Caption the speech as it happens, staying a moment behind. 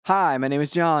Hi, my name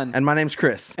is John. And my name's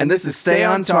Chris. And this is Stay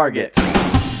on Target.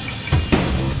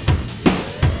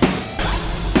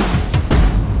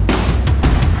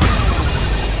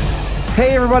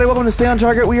 Hey everybody, welcome to Stay on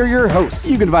Target. We are your hosts.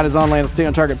 You can find us online at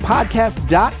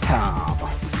stayontargetpodcast.com.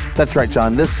 That's right,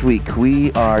 John. This week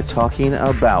we are talking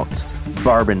about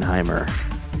Barbenheimer.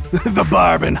 The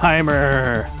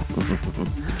Barbenheimer.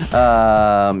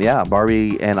 Yeah,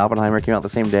 Barbie and Oppenheimer came out the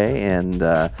same day, and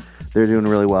they're doing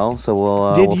really well. So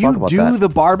we'll talk about that. Did you do the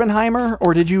Barbenheimer,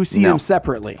 or did you see them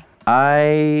separately?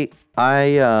 I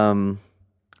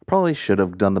probably should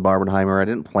have done the Barbenheimer. I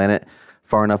didn't plan it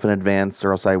far enough in advance,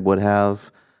 or else I would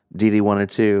have. Dee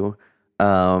wanted to,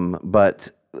 but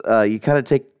you kind of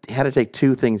had to take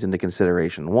two things into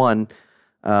consideration. One,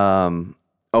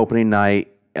 opening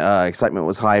night, excitement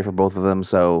was high for both of them,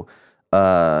 so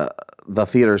the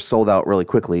theaters sold out really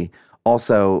quickly.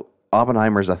 Also,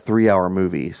 Oppenheimer's a 3-hour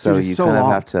movie, so you kind of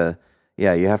have to,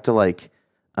 you have to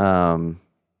time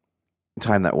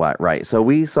that right. So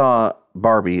we saw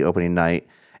Barbie opening night,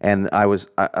 and I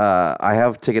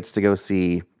have tickets to go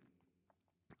see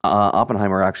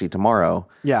Oppenheimer actually tomorrow.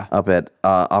 Yeah. Up at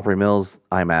Opry Mills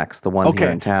IMAX, the one here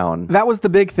in town. That was the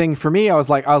big thing for me. I was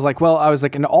like,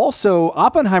 and also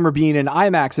Oppenheimer being in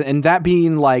IMAX and that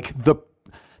being like the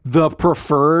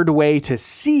preferred way to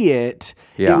see it,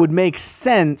 it would make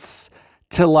sense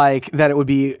to like that it would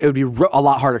be a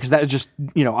lot harder because that is just,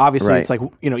 obviously it's like,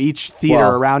 each theater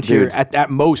around here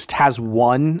at most has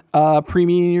one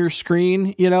premiere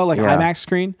screen, IMAX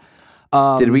screen.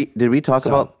 Did we talk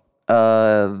about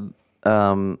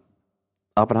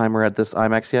Oppenheimer at this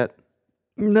IMAX yet?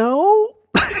 No.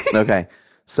 Okay.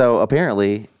 So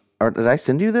apparently, or did I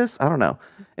send you this? I don't know.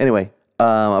 Anyway,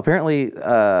 apparently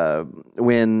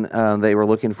when they were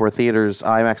looking for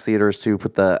IMAX theaters to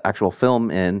put the actual film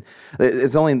in,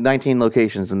 it's only 19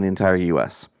 locations in the entire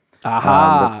U.S.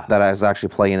 That is actually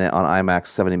playing it on IMAX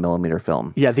 70 millimeter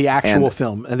film. Yeah, the actual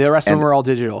film. And the rest of them are all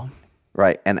digital.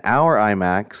 Right. And our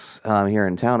IMAX here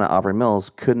in town at Opry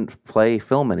Mills couldn't play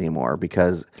film anymore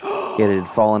because it had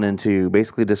fallen into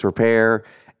basically disrepair,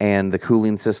 and the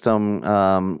cooling system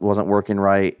wasn't working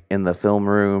right in the film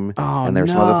room. Oh, and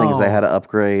there's some other things they had to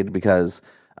upgrade because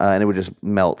and it would just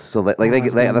melt. So that's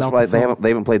why they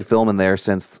haven't played film in there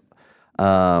since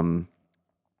I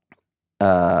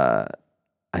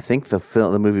think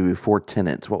the movie before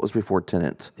Tenet. What was before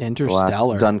Tenet?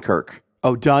 Interstellar. Dunkirk.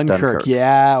 Oh, Dunkirk.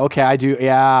 Yeah. Okay, I do.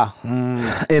 Yeah.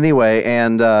 Anyway,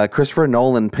 and Christopher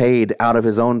Nolan paid out of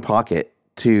his own pocket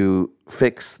to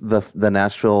fix the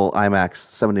Nashville IMAX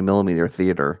 70 millimeter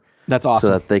theater. That's awesome. So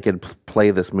that they could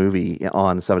play this movie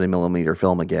on 70 millimeter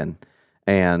film again,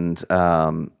 and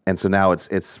so now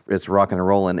it's rocking and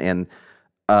rolling. And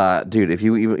dude, if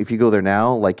you go there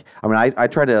now, I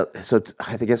tried to. So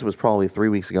I guess it was probably 3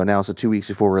 weeks ago now. So 2 weeks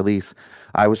before release,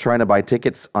 I was trying to buy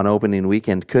tickets on opening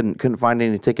weekend. Couldn't find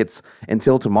any tickets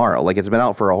until tomorrow. Like, it's been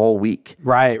out for a whole week.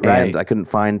 Right. And I couldn't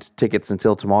find tickets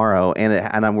until tomorrow.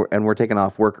 And we're taking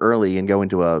off work early and going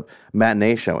to a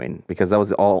matinee showing because that was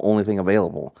the only thing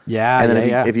available. Yeah. And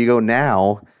then if you go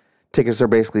now, tickets are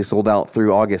basically sold out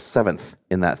through August 7th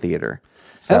in that theater.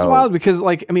 So, that's wild because,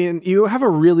 you have a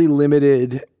really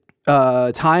limited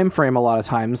time frame a lot of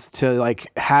times to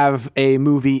have a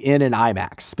movie in an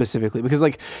IMAX specifically because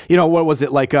what was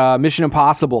it Mission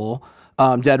Impossible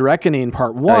Dead Reckoning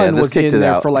Part 1 was in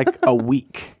there for a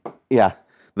week. Yeah,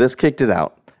 this kicked it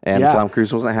out, and Tom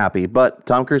Cruise wasn't happy, but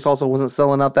Tom Cruise also wasn't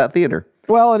selling out that theater.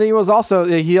 Well, and he also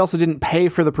didn't pay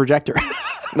for the projector.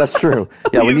 That's true.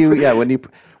 Yeah, when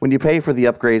you pay for the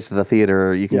upgrades to the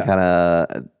theater, you can kind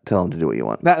of tell them to do what you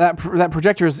want. That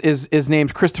projector is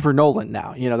named Christopher Nolan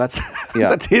now. That's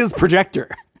that's his projector.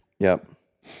 Yep.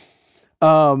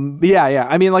 Yeah.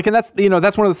 I mean, and that's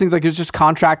that's one of those things. It's just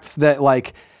contracts that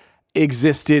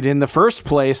existed in the first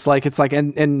place.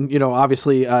 And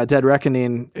obviously, Dead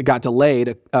Reckoning got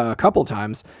delayed a couple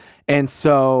times. And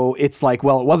so it's it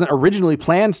wasn't originally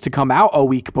planned to come out a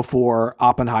week before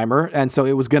Oppenheimer. And so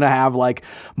it was going to have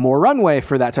more runway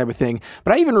for that type of thing.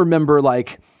 But I even remember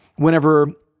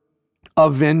whenever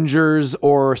Avengers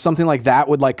or something like that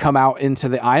would come out into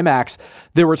the IMAX,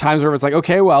 there were times where it's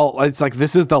okay, well, it's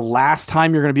this is the last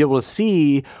time you're going to be able to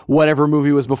see whatever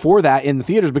movie was before that in the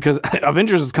theaters because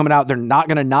Avengers is coming out. They're not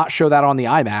going to not show that on the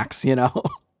IMAX,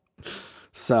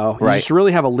 So you just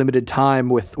really have a limited time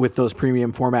with those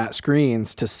premium format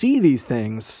screens to see these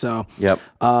things. So yep.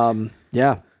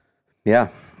 Yeah.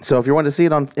 So if you want to see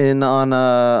it on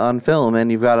film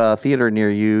and you've got a theater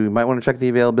near you, you might want to check the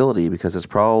availability because it's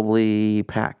probably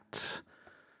packed.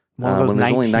 When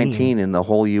there's only 19 in the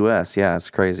whole U.S. Yeah, it's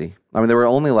crazy. I mean, there were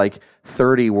only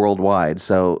 30 worldwide.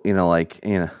 So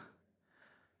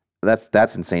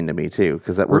That's insane to me too,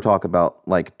 because we're talking about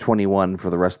like 21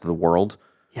 for the rest of the world.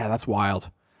 Yeah, that's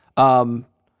wild.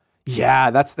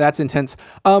 Yeah, that's intense.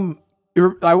 And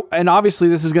obviously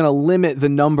this is going to limit the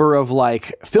number of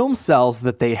like film cells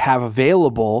that they have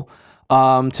available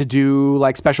to do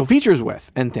like special features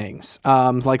with and things.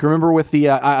 Like remember with the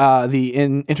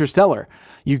in Interstellar,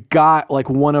 you got like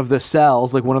one of the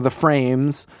cells, like one of the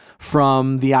frames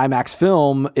from the IMAX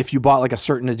film if you bought like a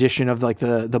certain edition of like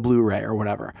the Blu-ray or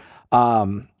whatever.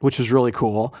 Which was really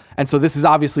cool. And so this is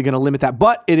obviously going to limit that,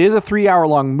 but it is a 3-hour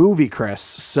long movie, Chris.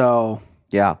 So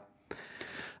yeah.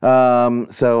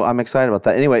 So I'm excited about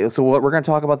that. Anyway, so we're going to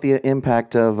talk about the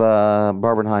impact of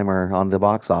Barbenheimer on the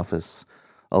box office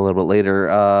a little bit later.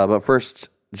 But first,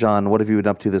 John, what have you been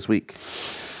up to this week?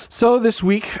 So this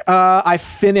week, I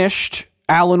finished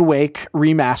Alan Wake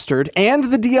Remastered and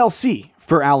the DLC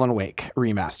for Alan Wake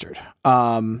Remastered.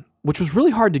 Which was really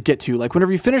hard to get to. Like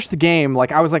whenever you finish the game,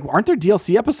 like I was like, aren't there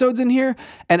DLC episodes in here?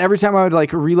 And every time I would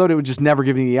like reload, it would just never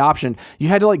give me the option. You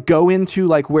had to like go into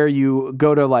like where you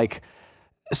go to like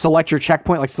select your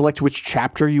checkpoint, like select which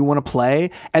chapter you want to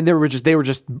play. And they were just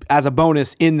as a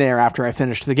bonus in there after I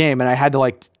finished the game. And I had to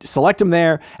like select them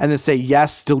there and then say,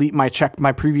 yes, delete my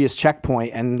previous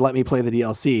checkpoint and let me play the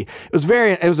DLC.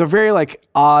 It was a very like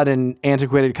odd and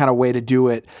antiquated kind of way to do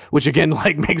it, which again,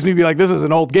 like makes me be like, this is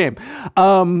an old game.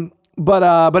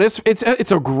 But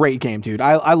it's a great game, dude.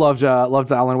 I loved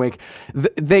Alan Wake.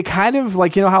 They kind of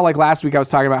like, you know how like last week I was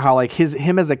talking about how like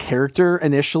him as a character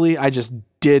initially I just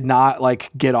did not like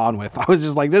get on with. I was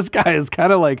just like, this guy is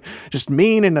kind of like just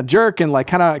mean and a jerk and like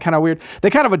kind of weird.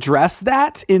 They kind of address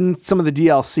that in some of the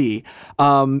DLC.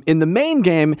 In the main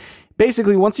game,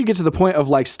 basically, once you get to the point of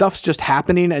like stuff's just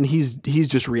happening and he's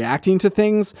just reacting to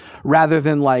things rather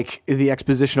than like the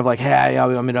exposition of like, hey,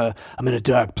 I'm in a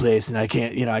dark place and I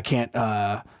can't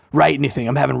write anything.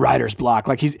 I'm having writer's block.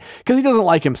 Like because he doesn't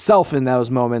like himself in those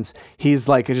moments. He's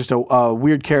like just a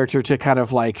weird character to kind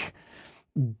of like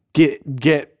get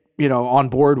on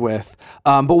board with.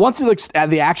 But once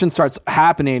the action starts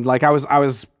happening, like I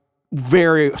was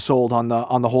very sold on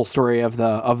the whole story of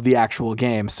the actual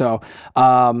game. So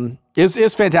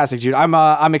it's fantastic, dude.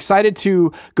 I'm excited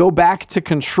to go back to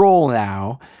Control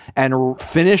now and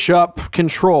finish up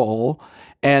Control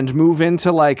and move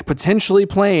into like potentially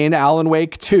playing Alan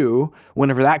Wake 2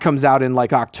 whenever that comes out in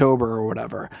like October or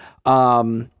whatever.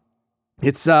 But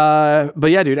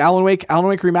yeah, dude, Alan Wake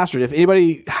Remastered. If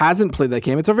anybody hasn't played that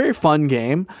game, it's a very fun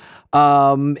game.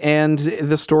 And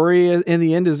the story in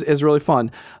the end is really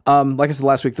fun. Like I said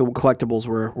last week, the collectibles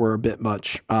were a bit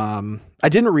much. I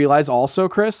didn't realize also,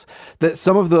 Chris, that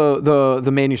some of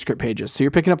the manuscript pages, so you're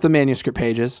picking up the manuscript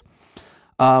pages,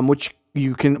 which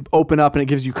you can open up and it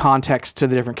gives you context to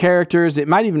the different characters. It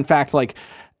might even in fact like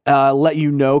let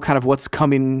you know kind of what's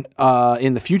coming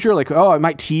in the future. Like, oh, it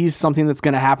might tease something that's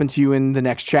going to happen to you in the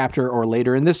next chapter or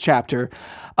later in this chapter.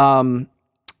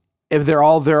 If they're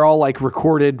all like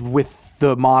recorded with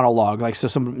the monologue, like so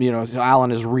so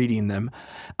Alan is reading them,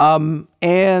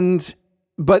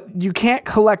 but you can't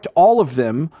collect all of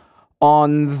them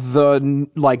on the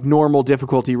like normal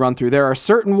difficulty run through. There are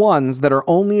certain ones that are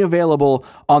only available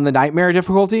on the nightmare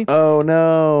difficulty. Oh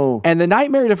no! And the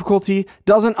nightmare difficulty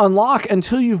doesn't unlock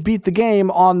until you've beat the game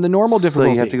on the normal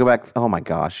difficulty. So you have to go back. Oh my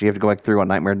gosh! You have to go back through on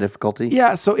nightmare difficulty.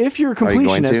 Yeah. So if you're a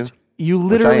completionist, you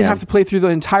literally have to play through the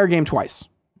entire game twice.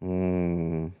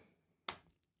 And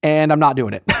I'm not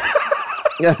doing it.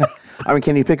 Yeah, I mean,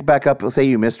 can you pick back up? Let's say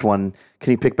you missed one.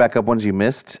 Can you pick back up ones you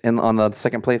missed on the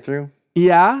second playthrough?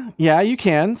 Yeah, you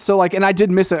can. So like, and I did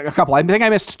miss a couple. I think I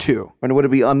missed 2. And would it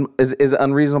be is it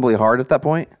unreasonably hard at that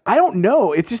point? I don't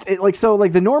know. It's just like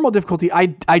the normal difficulty. I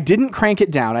didn't crank it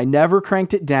down. I never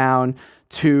cranked it down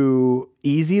to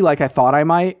easy like I thought I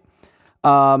might.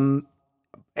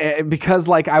 Because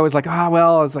like I was like, I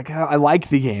like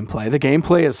the gameplay. The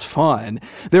gameplay is fun.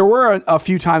 There were a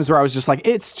few times where I was just like,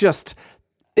 it's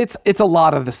a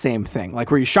lot of the same thing. Like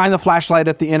where you shine the flashlight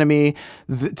at the enemy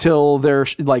till their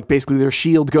like basically their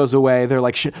shield goes away. They're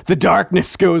like the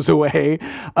darkness goes away,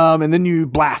 and then you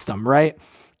blast them, right?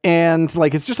 And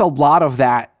like it's just a lot of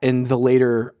that in the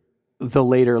later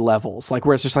levels, like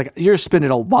where it's just like you're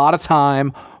spending a lot of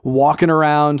time walking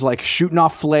around, like shooting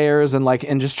off flares and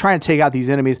just trying to take out these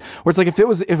enemies. Where it's like if it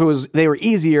was they were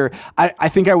easier, I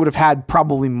think I would have had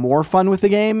probably more fun with the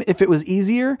game if it was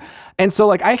easier. And so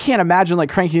like I can't imagine like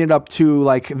cranking it up to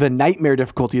like the nightmare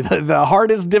difficulty, the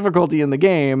hardest difficulty in the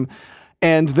game,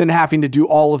 and then having to do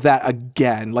all of that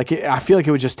again. Like I feel like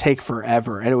it would just take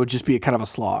forever and it would just be kind of a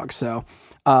slog. So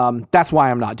That's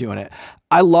why I'm not doing it.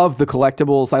 I love the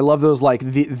collectibles. I love those like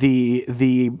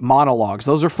the monologues.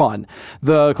 Those are fun.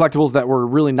 The collectibles that were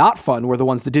really not fun were the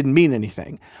ones that didn't mean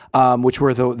anything, which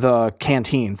were the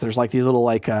canteens. There's like these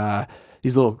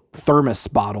little thermos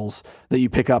bottles that you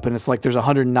pick up, and it's like there's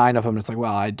 109 of them. And it's like,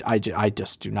 well, I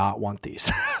just do not want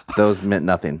these. Those meant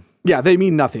nothing. Yeah, they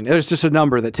mean nothing. There's just a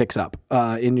number that ticks up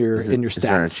in your stats. Is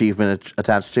there an achievement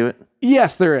attached to it?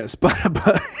 Yes, there is, but I'm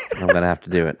gonna have to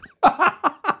do it.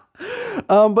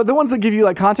 But the ones that give you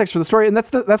like context for the story, and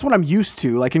that's what I'm used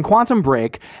to. Like in Quantum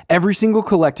Break, every single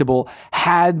collectible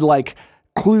had like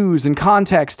clues and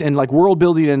context and like world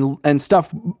building and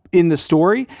stuff in the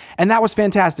story, and that was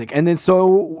fantastic. And then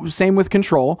so same with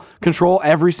Control.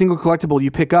 Every single collectible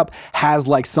you pick up has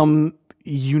like some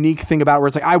unique thing about it where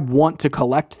it's like, I want to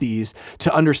collect these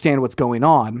to understand what's going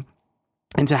on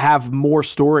and to have more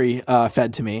story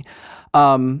fed to me.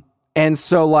 And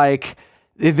so like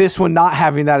this one not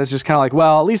having that is just kind of like,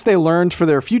 well, at least they learned for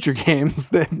their future games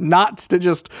that not to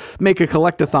just make a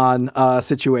collectathon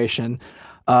situation.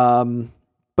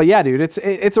 But yeah, dude,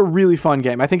 it's a really fun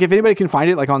game. I think if anybody can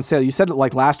find it like on sale, you said it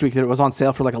like last week that it was on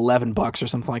sale for like $11 or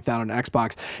something like that on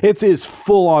Xbox. It is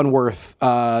full on worth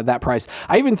that price.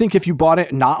 I even think if you bought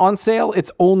it not on sale, it's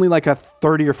only like a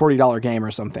 $30 or $40 game or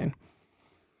something.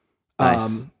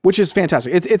 Nice. Which is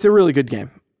fantastic. It's a really good game.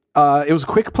 It was a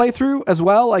quick playthrough as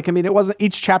well. Like, I mean, it wasn't,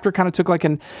 each chapter kind of took like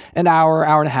an hour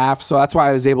and a half. So that's why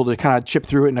I was able to kind of chip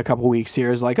through it in a couple weeks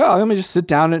here. Is like, oh, let me just sit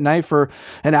down at night for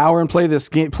an hour and play this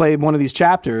game, play one of these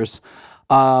chapters.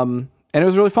 And it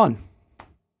was really fun.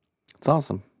 It's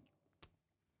awesome.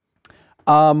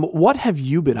 What have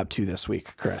you been up to this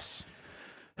week, Chris?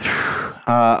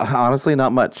 Honestly,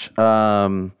 not much.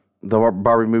 The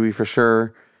Barbie movie for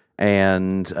sure.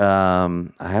 And, I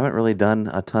haven't really done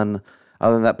a ton.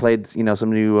 Other than that, played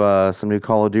some new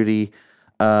Call of Duty.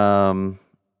 There's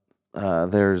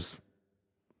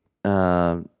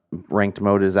ranked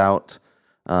mode is out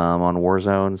on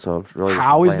Warzone, so I've really.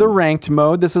 How is the ranked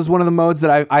mode? This is one of the modes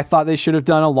that I thought they should have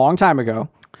done a long time ago.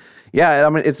 Yeah, I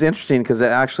mean it's interesting because it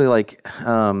actually like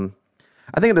I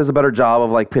think it does a better job of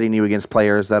like pitting you against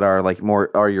players that are like more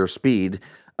your speed,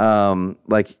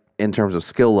 like in terms of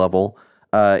skill level.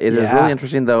 It is really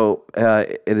interesting though.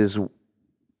 It is.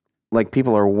 Like,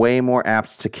 people are way more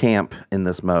apt to camp in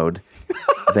this mode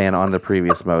than on the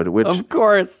previous mode, which of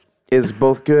course is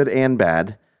both good and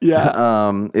bad.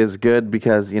 Yeah. Is good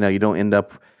because, you don't end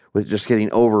up with just getting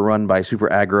overrun by super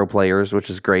aggro players, which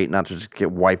is great, not to just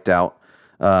get wiped out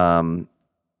by,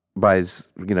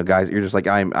 guys. You're just like,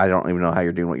 I don't even know how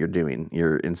you're doing what you're doing.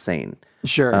 You're insane.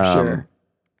 Sure.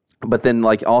 But then,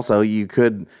 like, also, you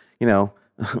could,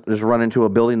 just run into a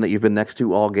building that you've been next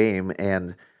to all game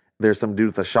and there's some dude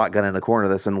with a shotgun in the corner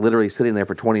that's been literally sitting there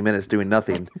for 20 minutes doing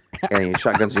nothing, and he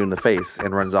shotguns you in the face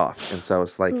and runs off. And so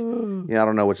it's like, I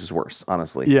don't know which is worse,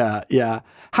 honestly. Yeah.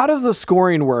 How does the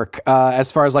scoring work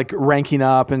as far as like ranking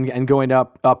up and going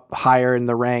up higher in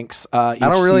the ranks? I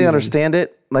don't really understand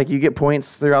it. Like, you get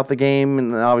points throughout the game,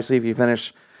 and obviously if you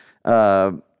finish,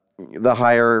 the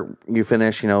higher you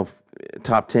finish,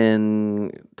 top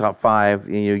 10, top 5,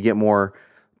 you get more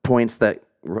points that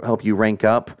help you rank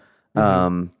up.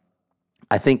 Mm-hmm.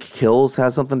 I think kills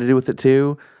has something to do with it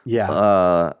too.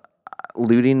 Yeah.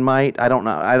 Looting might. I don't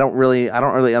know. I don't really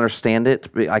understand it.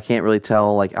 I can't really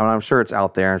tell. Like, I'm sure it's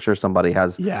out there. I'm sure somebody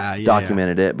has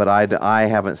documented it, but I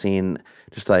haven't seen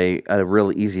just a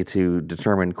really easy to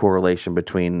determine correlation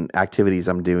between activities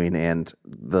I'm doing and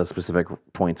the specific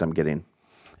points I'm getting.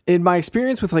 In my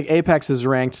experience with like Apex's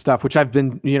ranked stuff, which I've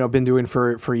been doing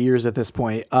for years at this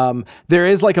point, there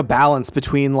is like a balance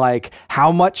between like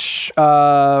how much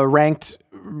ranked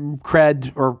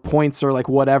cred or points or like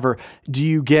whatever do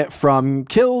you get from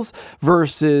kills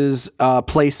versus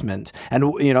placement. And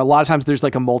a lot of times there's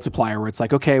like a multiplier where it's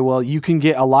like, okay, well, you can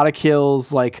get a lot of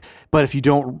kills, like, but if you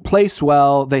don't place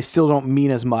well, they still don't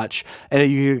mean as much.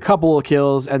 And you get a couple of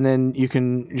kills and then you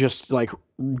can just like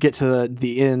get to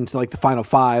the end, to like the final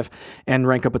 5 and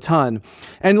rank up a ton.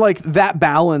 And like that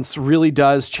balance really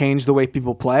does change the way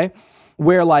people play,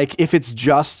 where like if it's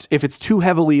too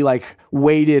heavily like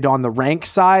weighted on the rank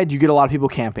side, you get a lot of people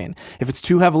camping. If it's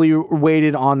too heavily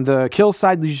weighted on the kill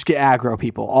side, you just get aggro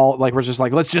people. All like, we're just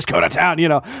like, let's just go to town,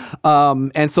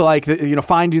 and so like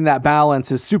finding that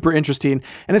balance is super interesting.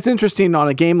 And it's interesting on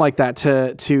a game like that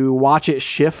to watch it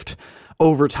shift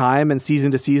over time and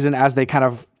season to season as they kind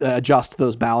of adjust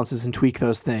those balances and tweak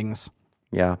those things.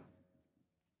 Yeah.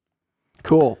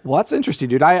 Cool. Well, that's interesting,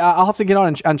 dude. I'll have to get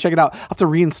on and check it out. I'll have to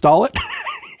reinstall it.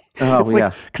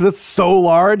 Because it's so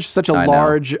large, such a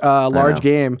large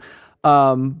game.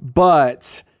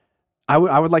 But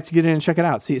I would like to get in and check it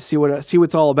out. See what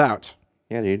it's all about.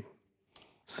 Yeah, dude.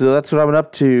 So that's what I've been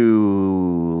up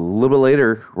to. A little bit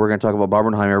later, we're going to talk about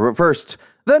Barbenheimer. But first,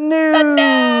 the news!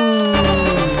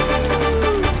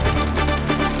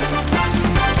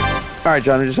 All right,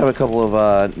 John, I just have a couple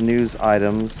of news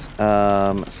items.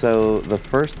 So the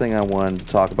first thing I wanted to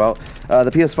talk about,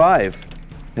 the PS5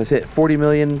 has hit 40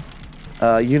 million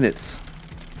units,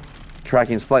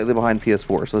 tracking slightly behind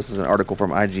PS4. So this is an article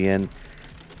from IGN,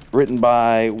 written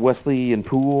by Wesley and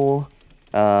Poole.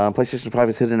 PlayStation 5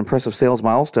 has hit an impressive sales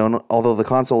milestone, although the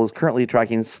console is currently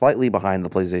tracking slightly behind the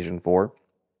PlayStation 4.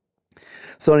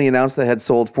 Sony announced they had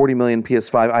sold 40 million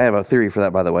PS5. I have a theory for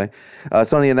that, by the way.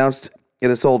 Sony announced it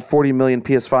has sold 40 million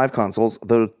PS5 consoles,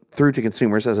 though through to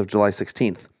consumers as of July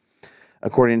 16th.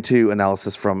 According to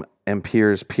analysis from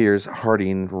Ampere's Piers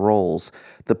Harding Rolls,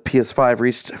 the PS5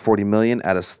 reached 40 million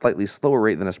at a slightly slower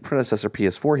rate than its predecessor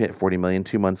PS4 hit 40 million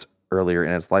 2 months earlier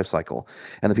in its life cycle.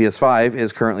 And the PS5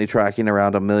 is currently tracking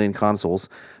around 1 million consoles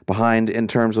behind in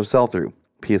terms of sell-through.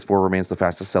 PS4 remains the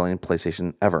fastest-selling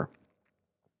PlayStation ever.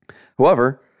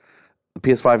 However, the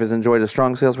PS5 has enjoyed a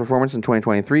strong sales performance in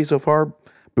 2023 so far,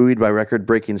 buoyed by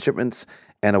record-breaking shipments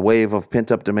and a wave of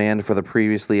pent-up demand for the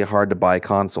previously hard-to-buy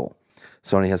console.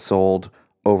 Sony has sold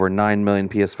over 9 million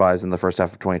PS5s in the first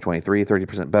half of 2023,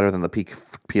 30% better than the peak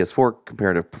PS4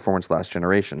 comparative performance last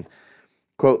generation.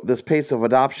 Quote, this pace of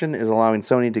adoption is allowing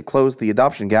Sony to close the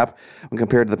adoption gap when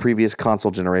compared to the previous console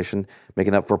generation,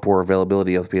 making up for poor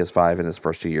availability of the PS5 in its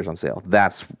first 2 years on sale.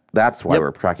 That's why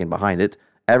we're tracking behind it.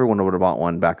 Everyone would have bought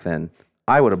one back then.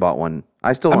 I would have bought one.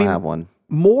 I still don't have one.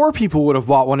 More people would have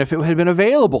bought one if it had been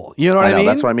available. You know what I mean?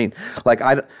 That's what I mean. Like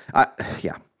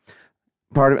yeah.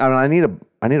 I need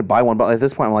to buy one, but at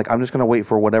this point, I'm like, I'm just going to wait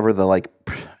for whatever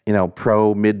the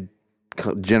pro mid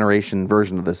generation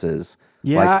version of this is.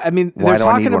 Yeah, they're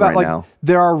talking about now?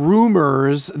 There are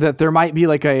rumors that there might be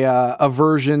like a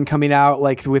version coming out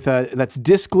like with that's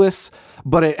diskless,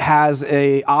 but it has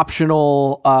a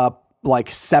optional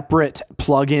separate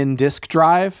plug-in disk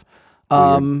drive.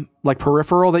 Like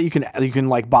peripheral that you can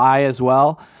like buy as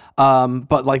well.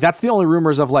 But like that's the only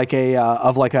rumors of like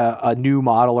a new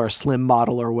model or a slim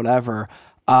model or whatever.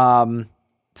 But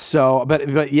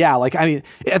yeah, like,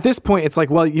 at this point it's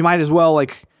like, well, you might as well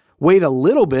like wait a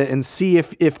little bit and see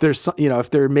if there's, if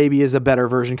there maybe is a better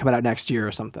version coming out next year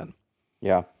or something.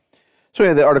 Yeah. So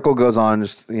yeah, the article goes on,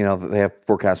 just, they have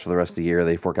forecasts for the rest of the year.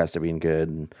 They forecast it being good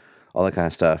and all that kind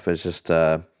of stuff. It's just,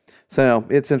 so no,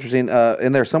 it's interesting.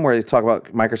 In there somewhere they talk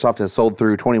about Microsoft has sold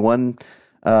through 21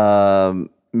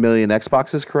 million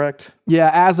Xboxes, correct? Yeah,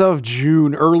 as of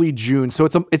early June. So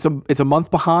it's a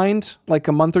month behind, like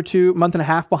a month and a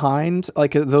half behind,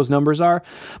 like those numbers are.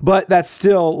 But that's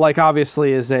still like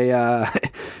obviously is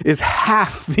is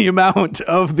half the amount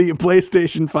of the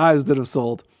PlayStation 5s that have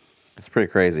sold. It's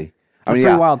pretty crazy. It's pretty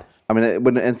wild.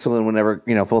 Whenever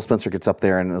Phil Spencer gets up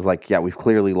there and is like, yeah, we've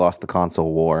clearly lost the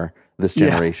console war this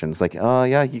generation. Yeah. It's like, oh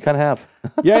yeah, you kind of have.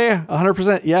 yeah,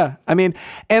 100%. Yeah.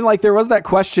 And like there was that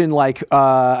question, like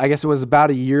I guess it was about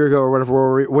a year ago or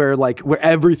whatever, where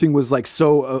everything was like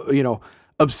so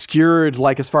obscured,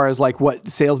 like as far as like what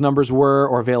sales numbers were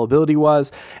or availability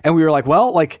was, and we were like,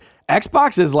 well, like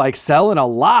Xbox is like selling a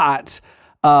lot,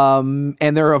 and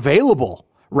they're available.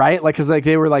 Right? Like, cause like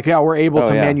they were like, yeah, we're able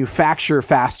to manufacture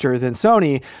faster than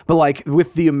Sony, but like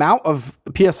with the amount of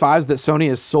PS5s that Sony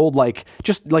has sold, like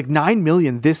just like 9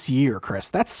 million this year, Chris,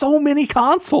 that's so many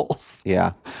consoles.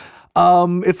 Yeah.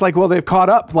 It's like, well, they've caught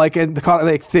up, like, and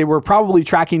they were probably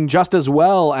tracking just as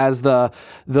well as the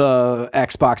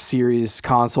Xbox Series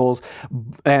consoles,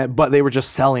 but they were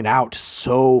just selling out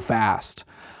so fast.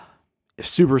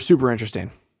 Super, super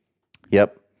interesting.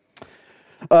 Yep.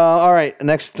 All right,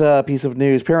 next piece of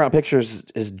news. Paramount Pictures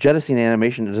is jettisoning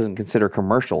animation it doesn't consider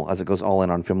commercial as it goes all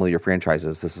in on familiar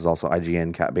franchises. This is also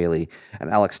IGN, Kat Bailey, and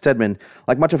Alex Stedman.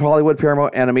 Like much of Hollywood,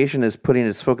 Paramount Animation is putting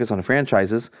its focus on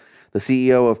franchises. The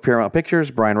CEO of Paramount Pictures,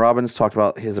 Brian Robbins, talked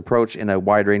about his approach in a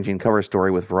wide-ranging cover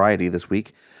story with Variety this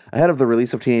week, ahead of the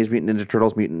release of Teenage Mutant Ninja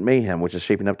Turtles Mutant Mayhem, which is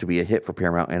shaping up to be a hit for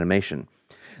Paramount Animation.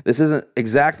 This isn't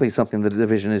exactly something the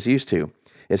division is used to.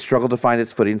 It's struggled to find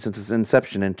its footing since its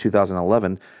inception in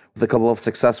 2011, with a couple of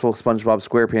successful SpongeBob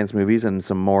SquarePants movies and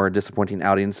some more disappointing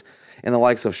outings in the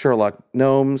likes of Sherlock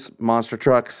Gnomes, Monster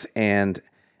Trucks, and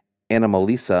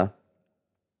Anomalisa.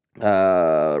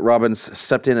 Robbins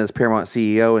stepped in as Paramount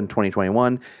CEO in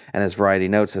 2021, and as Variety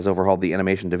notes, has overhauled the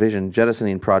animation division,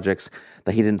 jettisoning projects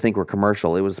that he didn't think were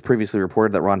commercial. It was previously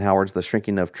reported that Ron Howard's The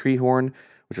Shrinking of Treehorn,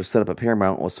 which was set up at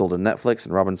Paramount, was sold to Netflix,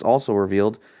 and Robbins also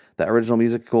revealed that original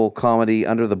musical comedy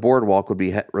Under the Boardwalk would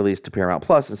be released to Paramount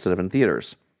Plus instead of in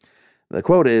theaters. The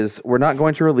quote is, "We're not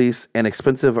going to release an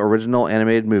expensive original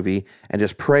animated movie and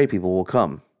just pray people will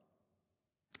come."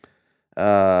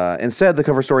 Instead, the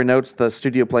cover story notes the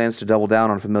studio plans to double down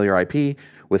on familiar IP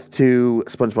with 2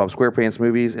 SpongeBob SquarePants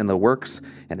movies in the works,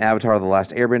 an Avatar: The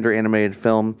Last Airbender animated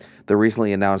film, the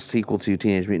recently announced sequel to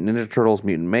Teenage Mutant Ninja Turtles: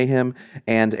 Mutant Mayhem,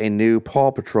 and a new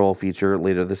Paw Patrol feature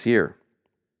later this year.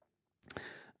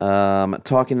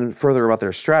 Talking further about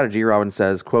their strategy, Robin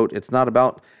says, quote, "It's not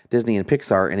about Disney and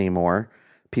Pixar anymore.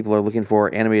 People are looking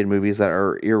for animated movies that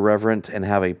are irreverent and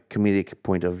have a comedic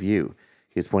point of view."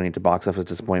 He was pointing to box office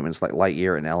disappointments like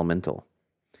Lightyear and Elemental.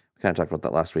 We kind of talked about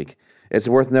that last week. It's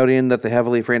worth noting that the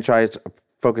heavily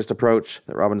franchise-focused approach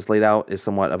that Robbins laid out is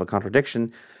somewhat of a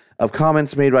contradiction of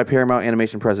comments made by Paramount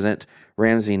Animation president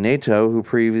Ramsey Nato, who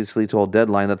previously told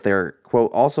Deadline that they're,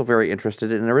 quote, "also very interested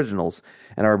in originals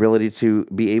and our ability to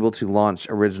be able to launch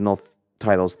original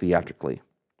titles theatrically."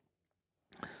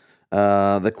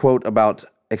 The quote about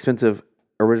expensive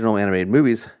original animated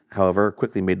movies, however,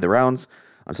 quickly made the rounds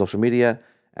on social media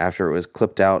after it was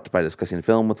clipped out by discussing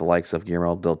film with the likes of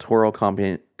Guillermo del Toro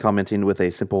commenting with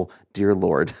a simple "Dear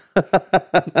Lord."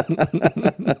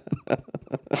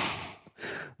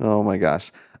 Oh my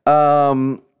gosh.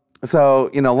 So,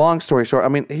 long story short, I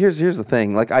mean, here's the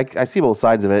thing. Like, I see both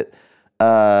sides of it.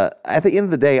 At the end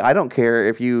of the day, I don't care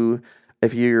if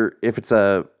it's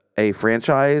a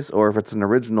franchise or if it's an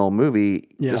original movie.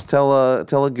 Yeah. Just tell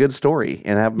a good story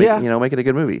and make it a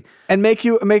good movie and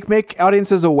make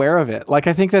audiences aware of it. Like,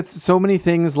 I think that's so many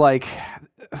things. Like,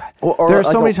 there are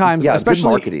so many times, especially good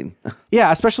marketing.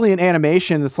 Yeah, especially in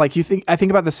animation, it's like I think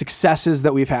about the successes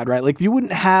that we've had, right? Like, you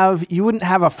wouldn't have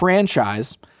a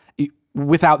franchise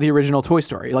without the original Toy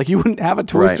Story. Like, you wouldn't have a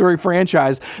Toy Story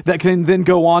franchise that can then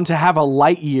go on to have a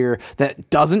Lightyear that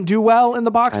doesn't do well in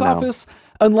the box office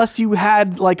unless you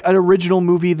had like an original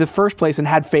movie in the first place and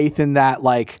had faith in that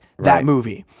that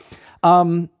movie.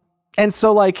 And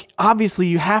so, like, obviously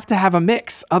you have to have a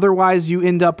mix. Otherwise you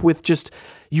end up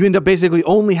basically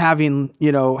only having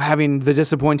the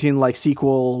disappointing like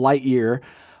sequel Lightyear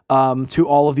to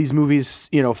all of these movies,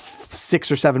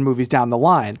 6 or 7 movies down the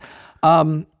line.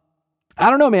 I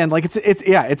don't know, man. Like,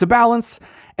 it's a balance,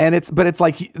 but it's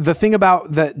like the thing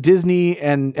about that Disney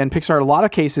and Pixar in a lot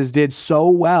of cases did so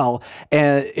well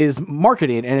is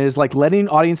marketing, and is like letting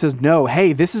audiences know,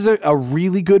 hey, this is a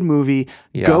really good movie.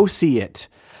 Yeah. Go see it.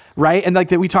 Right. And like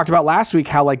that we talked about last week,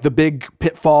 how like the big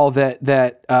pitfall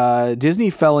that Disney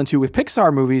fell into with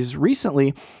Pixar movies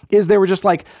recently is they were just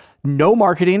like, no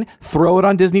marketing, throw it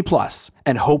on Disney Plus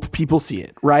and hope people see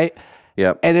it. Right.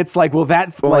 Yep. And it's like, well,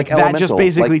 that just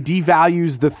basically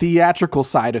devalues the theatrical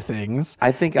side of things.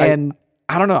 I don't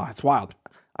know. It's wild.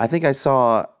 I think I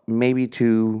saw maybe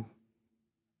two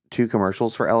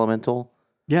commercials for Elemental.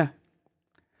 Yeah.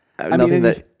 Nothing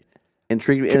that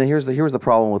intrigued me. And here's the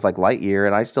problem with like Lightyear,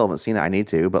 and I still haven't seen it. I need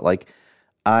to, but like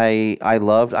I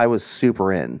was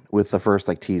super in with the first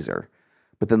like teaser.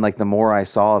 But then like the more I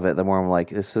saw of it, the more I'm like,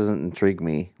 this doesn't intrigue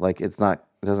me. Like, it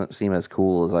doesn't seem as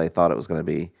cool as I thought it was going to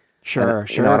be. Sure.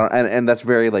 And that's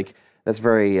very that's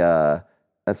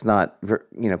not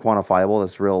quantifiable.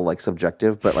 That's real like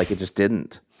subjective, but like it just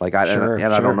didn't. Like I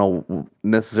don't know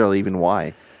necessarily even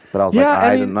why. But I was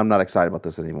I'm not excited about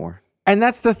this anymore. And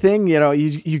that's the thing,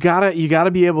 you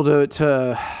gotta be able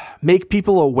to make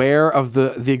people aware of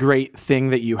the great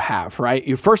thing that you have,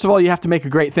 right? First of all, you have to make a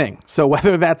great thing. So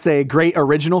whether that's a great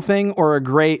original thing or a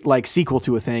great like sequel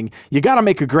to a thing, you got to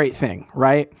make a great thing,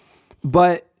 right?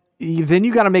 But then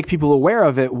you got to make people aware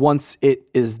of it once it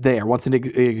is there, once it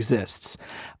exists.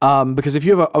 Because if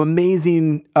you have an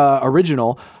amazing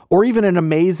original, or even an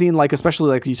amazing, like, especially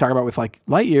like you talk about with like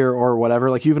Lightyear or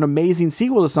whatever, like you have an amazing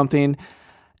sequel to something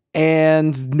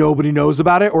and nobody knows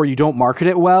about it, or you don't market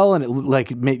it well, and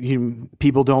it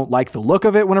people don't like the look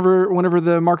of it whenever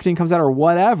the marketing comes out or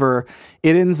whatever,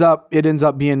 it ends up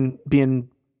being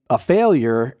a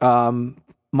failure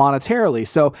monetarily.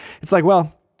 So it's like,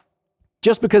 well,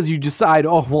 just because you decide,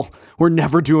 oh, well, we're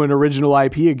never doing original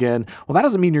IP again, well, that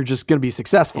doesn't mean you're just going to be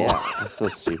successful. Yeah, that's so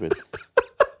stupid.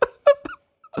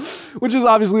 Which is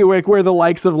obviously like where the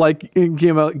likes of like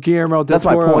Guillermo del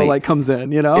Toro like comes in,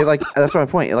 That's my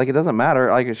point. Like, it doesn't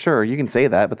matter. Like, sure, you can say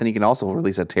that, but then you can also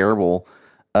release a terrible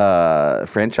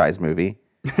franchise movie.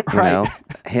 Right.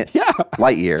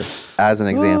 Lightyear as an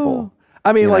example.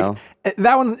 I mean,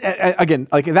 that one's again,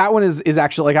 like that one is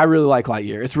actually like, I really like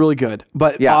Lightyear. It's really good,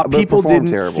 but people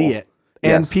didn't see it,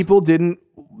 and people didn't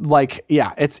like.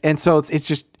 Yeah, it's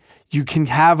just, you can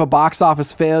have a box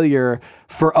office failure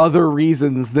for other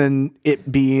reasons than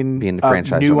it being a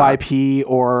franchise new IP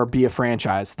or be a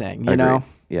franchise thing. You know?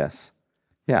 Yes.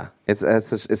 Yeah. It's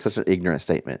such an ignorant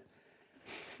statement.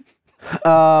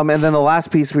 And then the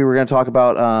last piece we were going to talk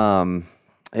about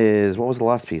is, what was the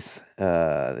last piece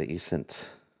that you sent?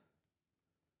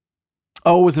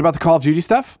 Oh, was it about the Call of Duty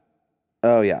stuff?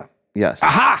 Oh, yeah. Yes.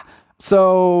 Aha!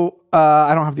 So,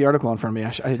 I don't have the article in front of me.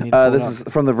 I need to pull this is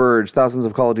from The Verge. Thousands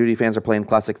of Call of Duty fans are playing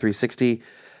Classic 360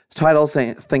 titles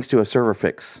thanks to a server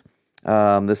fix.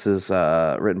 This is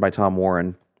written by Tom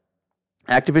Warren.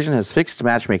 Activision has fixed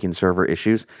matchmaking server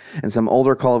issues in some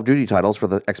older Call of Duty titles for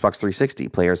the Xbox 360.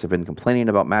 Players have been complaining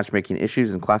about matchmaking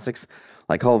issues in classics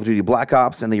like Call of Duty Black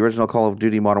Ops and the original Call of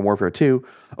Duty Modern Warfare 2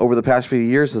 over the past few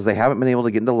years, as they haven't been able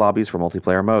to get into lobbies for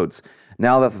multiplayer modes.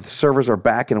 Now that the servers are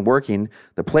back and working,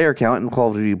 the player count in Call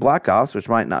of Duty Black Ops, which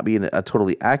might not be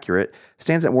totally accurate,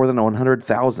 stands at more than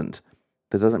 100,000.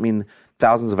 That doesn't mean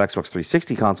thousands of Xbox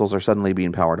 360 consoles are suddenly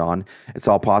being powered on. It's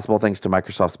all possible thanks to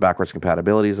Microsoft's backwards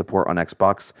compatibility support on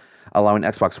Xbox, allowing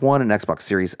Xbox One and Xbox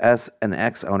Series S and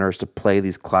X owners to play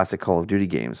these classic Call of Duty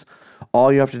games.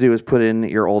 All you have to do is put in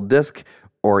your old disc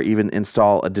or even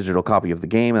install a digital copy of the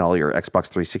game, and all your Xbox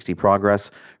 360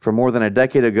 progress from more than a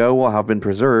decade ago will have been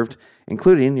preserved,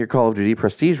 including your Call of Duty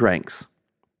prestige ranks.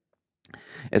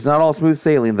 It's not all smooth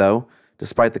sailing, though.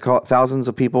 Despite the thousands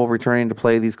of people returning to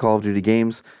play these Call of Duty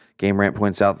games, GameRant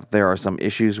points out that there are some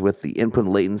issues with the input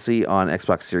latency on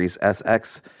Xbox Series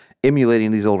SX,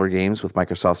 emulating these older games. With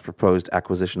Microsoft's proposed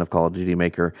acquisition of Call of Duty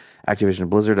maker Activision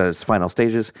Blizzard at its final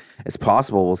stages, it's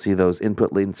possible we'll see those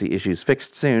input latency issues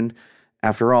fixed soon.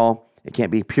 After all, it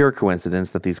can't be pure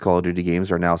coincidence that these Call of Duty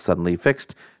games are now suddenly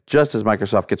fixed, just as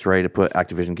Microsoft gets ready to put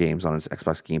Activision games on its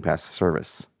Xbox Game Pass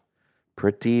service.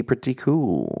 Pretty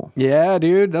cool. Yeah,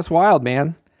 dude, that's wild,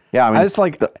 man. Yeah, I mean, I just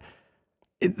like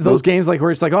those games like where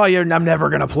it's like, oh, yeah, I'm never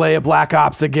gonna play a Black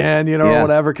Ops again, or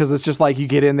whatever, because it's just like you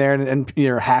get in there and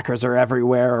hackers are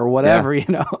everywhere or whatever,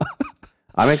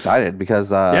 I'm excited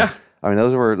because I mean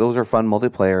those are fun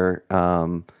multiplayer,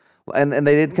 and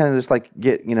they did kind of just like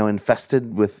get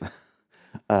infested with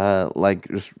like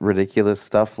just ridiculous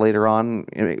stuff later on,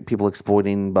 people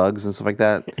exploiting bugs and stuff like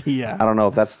that. Yeah, I don't know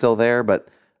if that's still there, but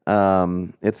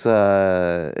it'll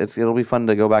be fun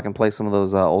to go back and play some of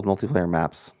those old multiplayer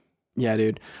maps. Yeah,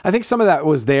 dude. I think some of that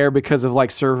was there because of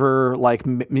like server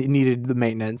needed the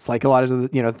maintenance. Like a lot of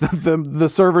the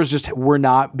servers just were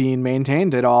not being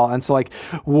maintained at all, and so like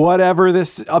whatever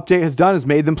this update has done has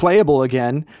made them playable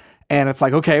again. And it's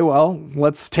like, okay, well,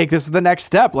 let's take this to the next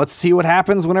step. Let's see what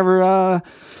happens whenever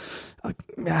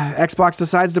Xbox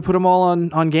decides to put them all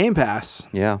on Game Pass.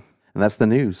 Yeah, and that's the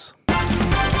news.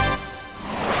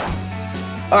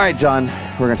 All right, John,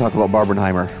 we're going to talk about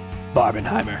Barbenheimer.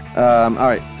 All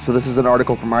right, so this is an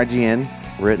article from IGN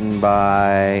written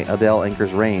by Adele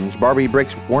Anchors Range. Barbie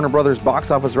breaks Warner Brothers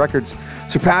box office records,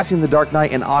 surpassing The Dark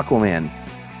Knight and Aquaman.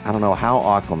 I don't know how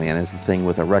Aquaman is the thing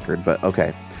with a record, but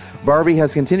okay. Barbie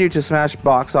has continued to smash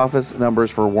box office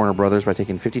numbers for Warner Brothers by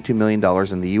taking $52 million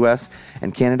in the U.S.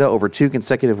 and Canada over 2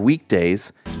 consecutive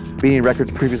weekdays, beating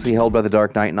records previously held by The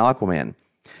Dark Knight and Aquaman.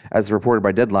 As reported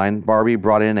by Deadline, Barbie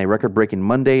brought in a record-breaking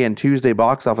Monday and Tuesday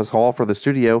box office haul for the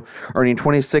studio, earning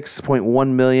 $26.1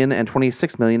 million and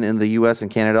 $26 million in the U.S. and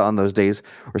Canada on those days,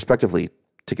 respectively.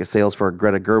 Ticket sales for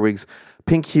Greta Gerwig's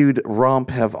pink-hued romp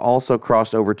have also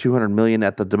crossed over $200 million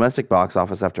at the domestic box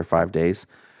office after 5 days.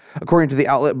 According to the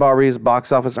outlet, Barbie's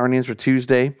box office earnings for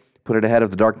Tuesday put it ahead of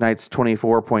The Dark Knight's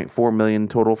 $24.4 million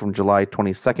total from July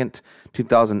 22nd,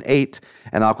 2008,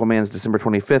 and Aquaman's December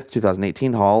 25th,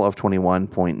 2018 haul of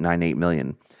 $21.98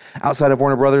 million. Outside of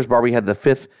Warner Brothers, Barbie had the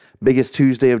 5th biggest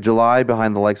Tuesday of July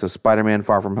behind the likes of Spider-Man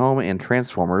Far From Home and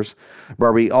Transformers.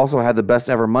 Barbie also had the best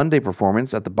ever Monday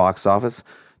performance at the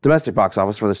domestic box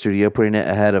office for the studio, putting it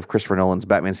ahead of Christopher Nolan's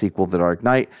Batman sequel, The Dark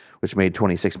Knight, which made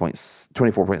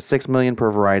 $24.6 million per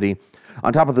Variety.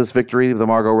 On top of this victory, the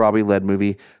Margot Robbie-led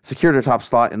movie secured a top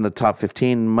slot in the top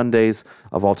 15 Mondays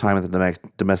of all time at the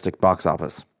domestic box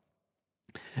office.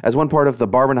 As one part of the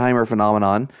Barbenheimer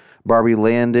phenomenon, Barbie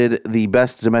landed the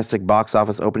best domestic box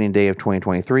office opening day of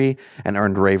 2023 and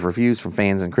earned rave reviews from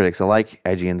fans and critics alike.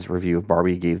 IGN's review of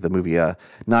Barbie gave the movie a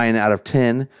 9 out of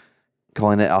 10,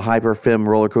 calling it a hyper-femme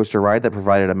roller coaster ride that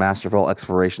provided a masterful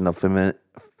exploration of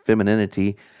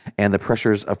femininity and the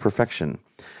pressures of perfection.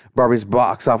 Barbie's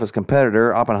box office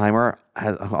competitor, Oppenheimer,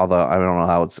 although I don't know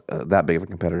how it's that big of a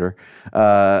competitor.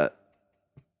 Although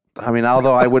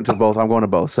I went to both, I'm going to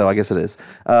both, so I guess it is.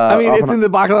 It's in the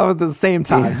box office at the same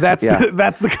time. That's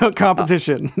the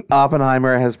competition.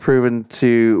 Oppenheimer has proven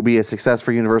to be a success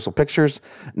for Universal Pictures.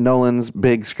 Nolan's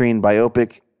big screen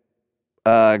biopic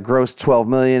grossed $12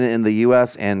 million in the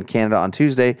U.S. and Canada on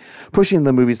Tuesday, pushing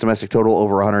the movie's domestic total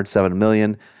over $107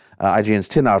 million. IGN's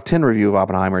 10 out of 10 review of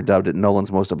Oppenheimer dubbed it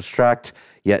Nolan's most abstract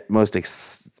yet most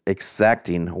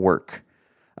exacting work.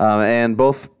 And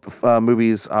both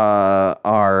movies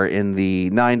are in the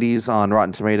 90s on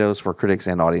Rotten Tomatoes for critics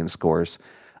and audience scores.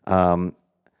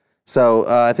 So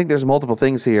I think there's multiple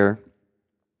things here.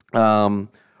 One,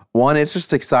 it's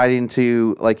just exciting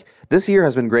to like. This year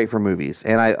has been great for movies,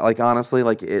 and I like honestly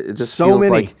like it just So feels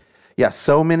many. like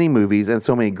so many movies and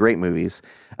so many great movies.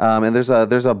 And there's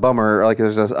a bummer like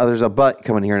there's a but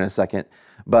coming here in a second,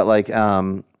 but like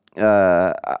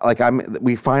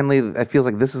we finally it feels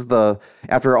like this is the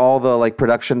after all the like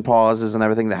production pauses and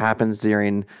everything that happens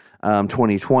during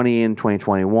 2020 and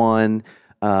 2021.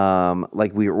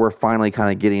 Like we're finally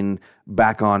kind of getting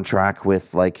back on track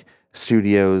with like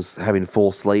studios having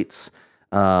full slates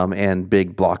and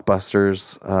big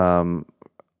blockbusters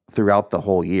throughout the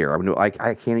whole year. I mean, I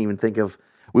can't even think of.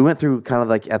 We went through kind of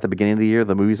like at the beginning of the year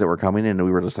the movies that were coming in, and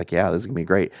we were just like, yeah, this is gonna be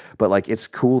great. But like, it's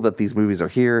cool that these movies are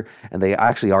here and they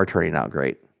actually are turning out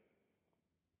great.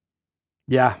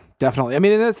 Yeah, definitely. I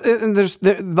mean, there's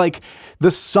like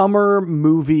the summer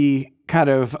movie kind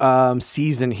of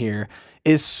season here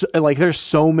is like there's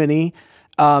so many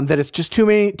that it's just too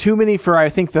many for I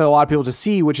think that a lot of people to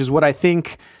see, which is what I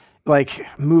think like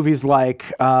movies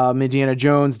like Indiana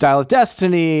Jones, Dial of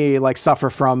Destiny like suffer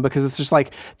from, because it's just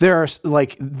like there are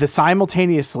like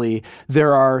simultaneously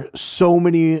there are so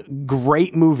many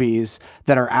great movies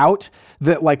that are out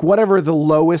that like whatever the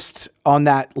lowest on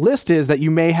that list is that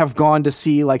you may have gone to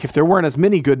see, like if there weren't as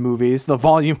many good movies, the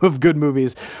volume of good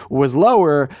movies was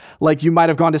lower, like you might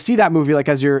have gone to see that movie like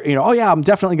as you're, oh yeah, I'm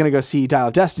definitely going to go see Dial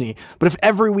of Destiny. But if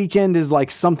every weekend is like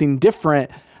something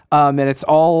different, and it's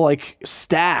all like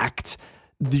stacked,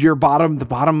 the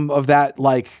bottom of that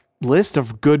like list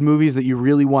of good movies that you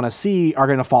really want to see are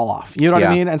going to fall off. You know what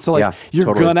I mean? And so like you're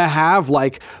totally going to have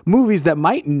like movies that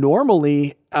might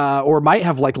normally or might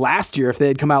have like last year, if they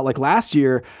had come out like last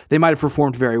year, they might have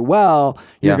performed very well.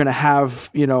 You're going to have,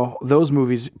 those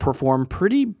movies perform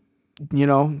pretty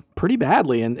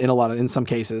badly in some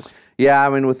cases. Yeah, I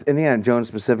mean with Indiana Jones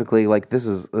specifically, like this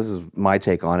is my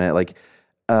take on it. Like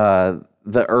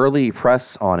the early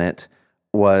press on it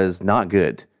was not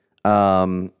good.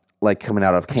 Like coming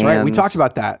out of Cannes. That's right. We talked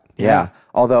about that. Yeah.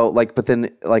 Although but then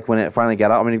like when it finally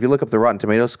got out, I mean, if you look up the Rotten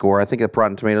Tomatoes score, I think the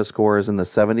Rotten Tomatoes score is in the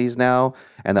 70s now,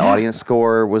 and the audience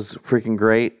score was freaking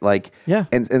great. Like,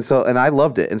 and so I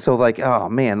loved it. And so like, oh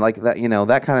man, like that,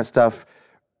 that kind of stuff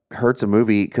hurts a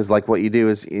movie. 'Cause like what you do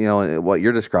is, what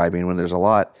you're describing when there's a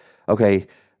lot, okay,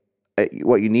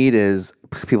 what you need is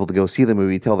people to go see the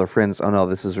movie, tell their friends, oh no,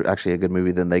 this is actually a good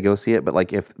movie, then they go see it. But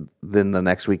like if then the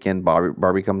next weekend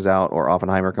Barbie comes out or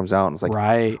Oppenheimer comes out, and it's like,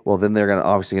 right, well then they're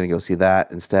obviously gonna go see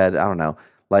that instead. I don't know.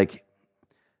 Like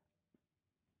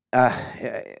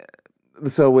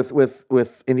so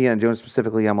with Indiana Jones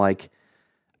specifically, I'm like,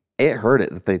 it hurt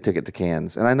it that they took it to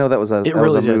Cannes. And I know that was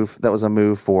a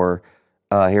move for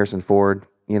Harrison Ford,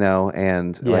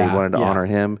 and they wanted to honor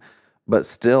him. But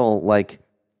still, like,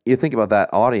 you think about that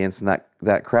audience and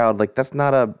that crowd, like that's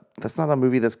not a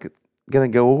movie that's gonna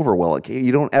go over well.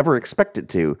 You don't ever expect it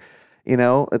to,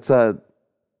 It's I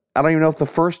don't even know if the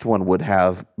first one would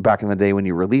have back in the day when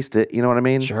you released it. You know what I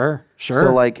mean? Sure.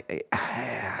 So like,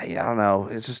 I don't know.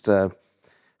 It's just how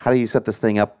do you set this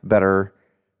thing up better,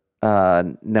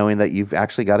 knowing that you've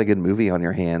actually got a good movie on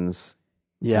your hands?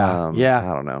 Yeah.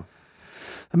 I don't know.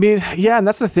 I mean, yeah, and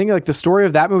that's the thing. Like the story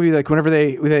of that movie, like whenever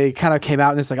they kind of came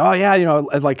out, and it's like, oh yeah,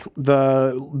 like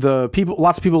the people,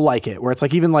 lots of people like it. Where it's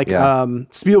like even like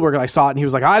Spielberg, I saw it, and he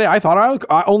was like, I thought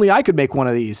only I could make one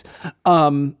of these,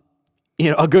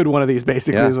 a good one of these,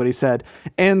 basically is what he said.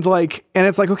 And it's like,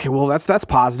 okay, well that's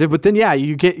positive. But then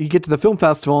you get to the film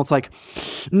festival, and it's like,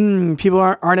 people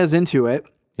aren't as into it.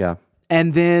 Yeah.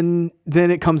 And then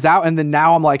it comes out, and then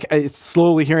now I'm like, it's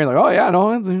slowly hearing like, oh yeah,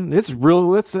 no,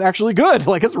 it's actually good.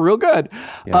 Like it's real good.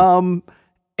 Yeah.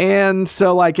 And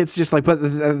so like, it's just like, but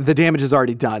the damage is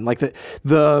already done. Like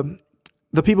the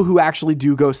people who actually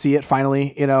do go see it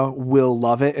finally, will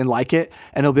love it and like it.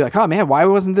 And it'll be like, oh man, why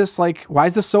is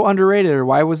this so underrated? Or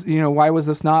why was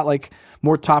this not like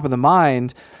more top of the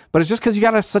mind? But it's just because you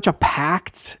got such a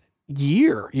packed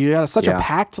year. You got such a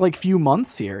packed like few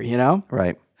months here,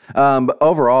 Right. But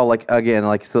overall, like again,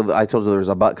 like so, I told you there was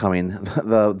a but coming.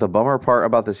 The bummer part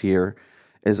about this year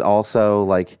is also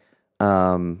like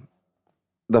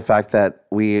the fact that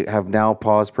we have now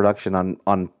paused production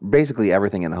on basically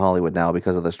everything in Hollywood now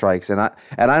because of the strikes. And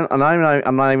I'm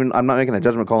not making a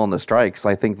judgment call on the strikes.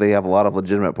 I think they have a lot of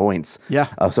legitimate points. Yeah,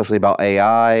 especially about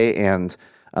AI and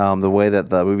the way that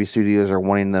the movie studios are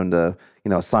wanting them to,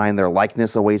 sign their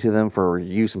likeness away to them for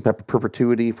use in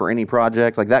perpetuity for any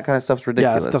project, like that kind of stuff's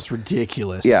ridiculous. Yeah, that stuff's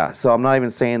ridiculous. Yeah, so I'm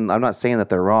not saying that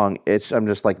they're wrong. I'm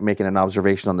just like making an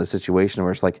observation on the situation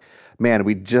where it's like, man,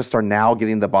 we just are now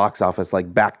getting the box office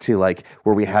like back to like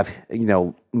where we have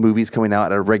movies coming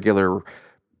out at a regular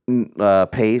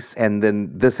pace, and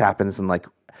then this happens, and like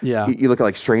you look at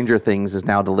like Stranger Things is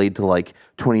now delayed to like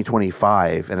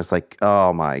 2025, and it's like,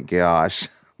 oh my gosh,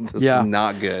 this is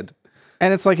not good.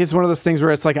 And it's like, it's one of those things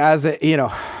where it's like, there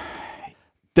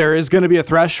is going to be a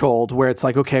threshold where it's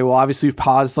like, okay, well, obviously we've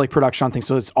paused like production on things.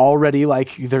 So it's already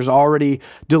like, there's already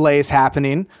delays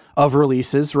happening of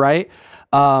releases. Right.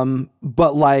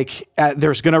 But like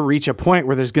there's going to reach a point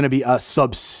where there's going to be a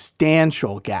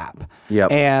substantial gap.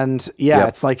 Yep. And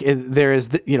it's like, there is,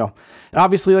 and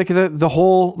obviously like the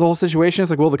whole situation is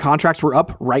like, well, the contracts were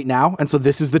up right now. And so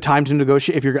this is the time to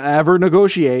negotiate. If you're going to ever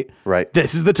negotiate, right,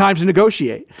 this is the time to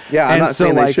negotiate. Yeah. I'm not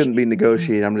saying they shouldn't be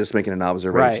negotiating. I'm just making an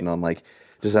observation on like,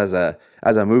 just as a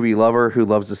movie lover who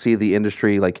loves to see the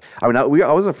industry, like, I mean,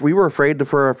 we were afraid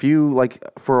for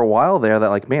a while there that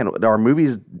like, man, our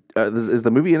movies, is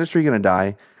the movie industry going to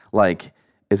die? Like,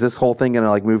 is this whole thing going to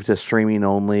like move to streaming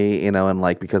only, and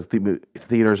like, because the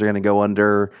theaters are going to go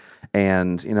under,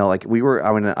 and, like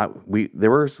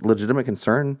there was legitimate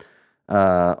concern,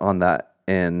 on that.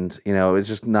 And, it's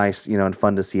just nice, and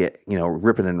fun to see it,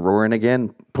 ripping and roaring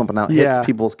again, pumping out hits,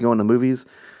 people going to movies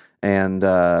and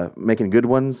making good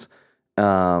ones.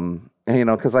 And,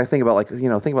 because I think about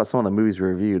think about some of the movies we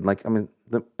reviewed. Like, I mean,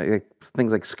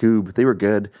 things like Scoob, they were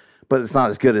good, but it's not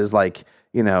as good as like,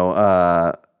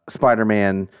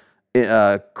 Spider-Man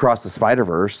Across the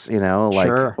Spider-Verse,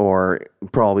 or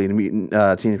probably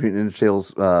Teenage Mutant Ninja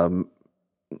Turtles,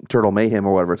 Turtle Mayhem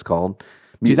or whatever it's called.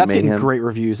 Dude, that's getting great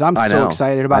reviews. I'm so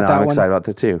excited about that one. I'm excited about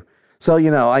that too. So,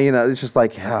 it's just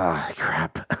like,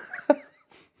 crap.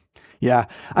 Yeah.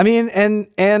 I mean, and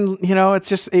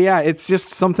it's just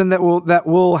something that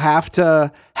we'll have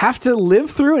to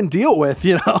live through and deal with,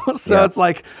 So it's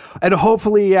like, and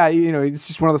hopefully, it's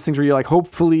just one of those things where you're like,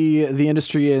 hopefully the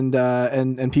industry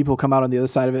and people come out on the other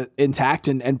side of it intact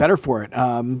and better for it.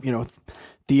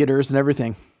 Theaters and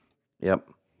everything. Yep.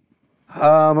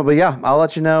 But yeah, I'll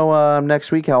let you know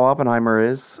next week how Oppenheimer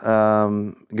is.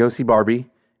 Go see Barbie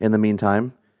in the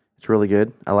meantime. It's really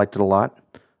good. I liked it a lot.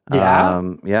 Yeah.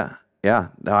 Yeah.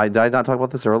 Did I not talk about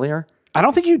this earlier? I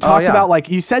don't think you talked about, like,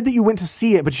 you said that you went to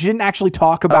see it, but you didn't actually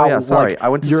talk about I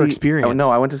went to your see, experience. Oh, no,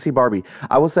 I went to see Barbie.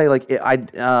 I will say, like, I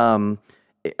don't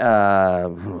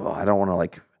want to,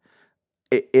 like,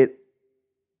 it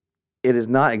is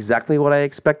not exactly what I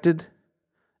expected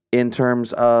in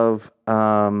terms of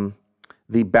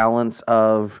the balance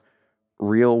of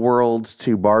real world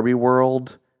to Barbie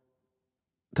world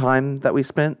time that we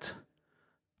spent.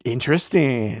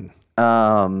 Interesting.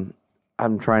 I'm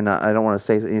trying not. I don't want to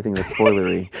say anything that's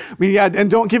spoilery. I mean,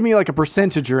 and don't give me like a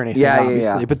percentage or anything.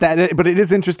 Obviously, but it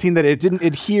is interesting that it didn't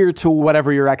adhere to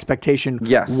whatever your expectation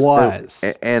was.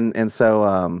 And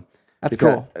so that's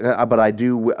cool. But I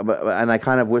do, and I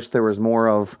kind of wish there was more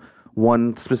of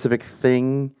one specific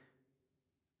thing.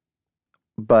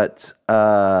 But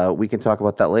we can talk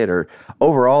about that later.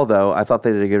 Overall, though, I thought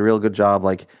they did a real good job,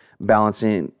 like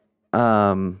balancing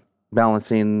the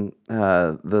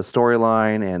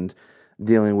storyline and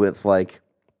dealing with like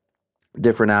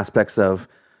different aspects of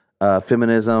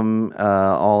feminism,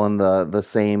 all in the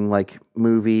same like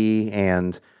movie,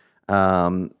 and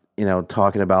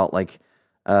talking about like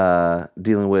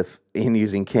dealing with and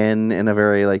using Ken in a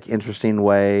very like interesting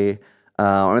way.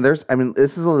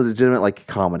 This is a legitimate like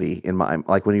comedy in my,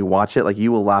 like when you watch it, like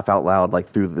you will laugh out loud like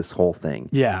through this whole thing.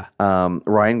 Yeah.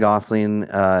 Ryan Gosling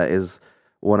is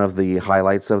one of the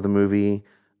highlights of the movie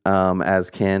as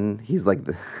Ken. He's like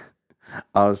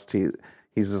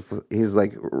he's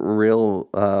like real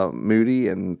moody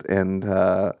and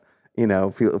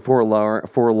feel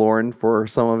forlorn for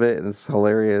some of it, and it's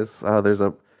hilarious. There's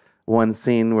one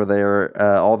scene where they're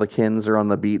all the Kens are on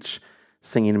the beach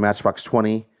singing Matchbox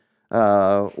 20.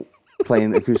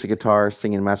 Playing acoustic guitar,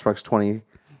 singing Matchbox 20.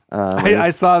 I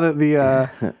saw that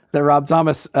that Rob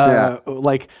Thomas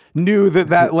like knew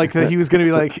that like that he was gonna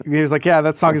be like, he was like, yeah,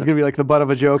 that song is gonna be like the butt of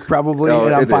a joke probably,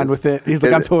 and I'm fine with it. He's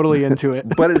like, I'm totally into it.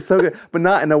 But it's so good, but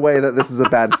not in a way that this is a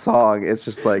bad song. It's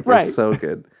just like it's so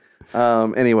good.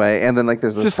 Anyway, and then like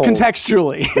there's this just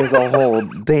contextually there's a whole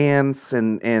dance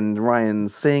and Ryan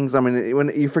sings. I mean, when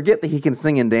you forget that he can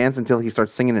sing and dance until he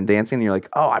starts singing and dancing, and you're like,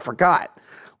 oh, I forgot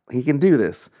he can do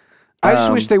this. I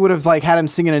just wish they would have like had him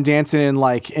singing and dancing in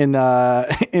like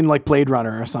Blade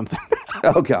Runner or something.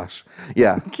 Oh gosh,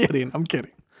 yeah. I'm kidding.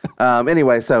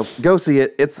 Anyway, so go see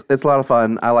it. It's a lot of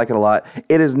fun. I like it a lot.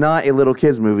 It is not a little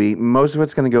kids movie. Most of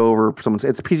it's going to go over someone's.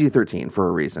 It's PG-13 for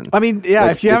a reason. I mean, yeah.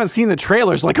 Like, if you haven't seen the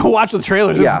trailers, like go watch the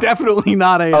trailers. Yeah. It's definitely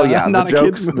not a. Not the a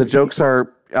jokes. kids movie. The jokes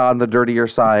are on the dirtier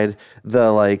side.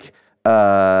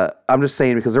 I'm just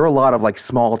saying because there were a lot of like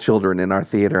small children in our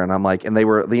theater, and I'm like, and they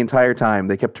were the entire time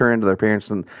they kept turning to their parents,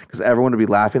 and because everyone would be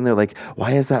laughing, they're like,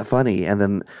 "Why is that funny?" And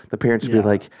then the parents would be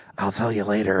like, "I'll tell you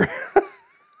later."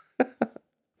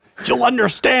 You'll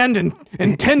understand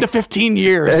in 10 to 15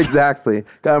 years. Exactly.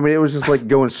 I mean, it was just like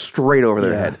going straight over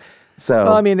their head. So,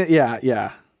 Well, I mean, yeah.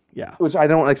 which I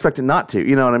don't expect it not to.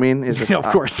 You know what I mean? It's just, Of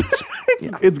course.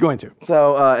 It's going to.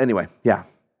 So anyway, yeah,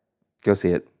 go see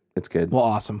it. It's good. Well,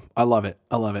 awesome. I love it.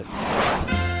 All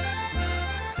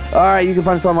right, you can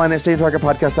find us online at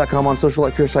stayontargetpodcast.com, on social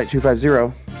at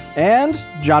PureSight250. And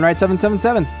John Wright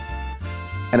 777.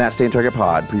 And at Stay on Target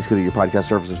Pod. Please go to your podcast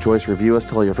service of choice, review us,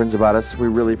 tell your friends about us. We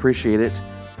really appreciate it.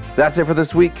 That's it for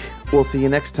this week. We'll see you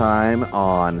next time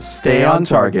on Stay on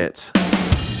Target.